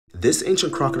This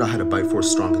ancient crocodile had a bite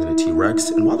force stronger than a T-Rex,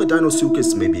 and while the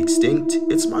Deinosuchus may be extinct,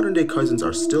 its modern-day cousins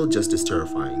are still just as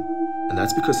terrifying. And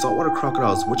that's because saltwater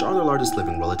crocodiles, which are their largest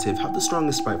living relative, have the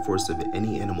strongest bite force of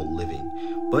any animal living.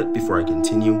 But before I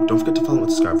continue, don't forget to follow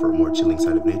and subscribe for a more chilling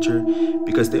side of nature,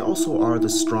 because they also are the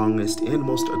strongest and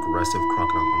most aggressive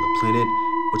crocodile on the planet,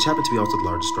 which happen to be also the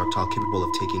largest reptile capable of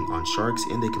taking on sharks,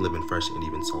 and they can live in fresh and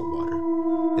even salt water.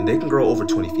 And they can grow over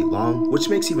 20 feet long, which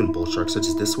makes even bull sharks such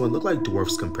as this one look like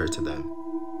dwarfs compared to them.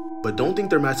 But don't think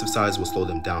their massive size will slow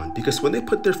them down, because when they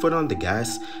put their foot on the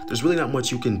gas, there's really not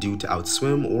much you can do to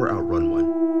outswim or outrun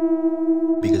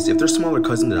one. Because if their smaller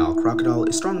cousin, the Nile crocodile,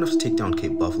 is strong enough to take down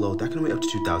Cape Buffalo that can weigh up to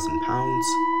 2,000 pounds,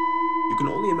 you can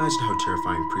only imagine how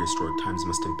terrifying prehistoric times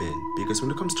must have been, because when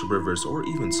it comes to rivers or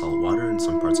even salt water in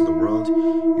some parts of the world,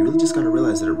 you really just gotta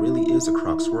realize that it really is a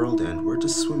croc's world and we're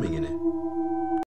just swimming in it.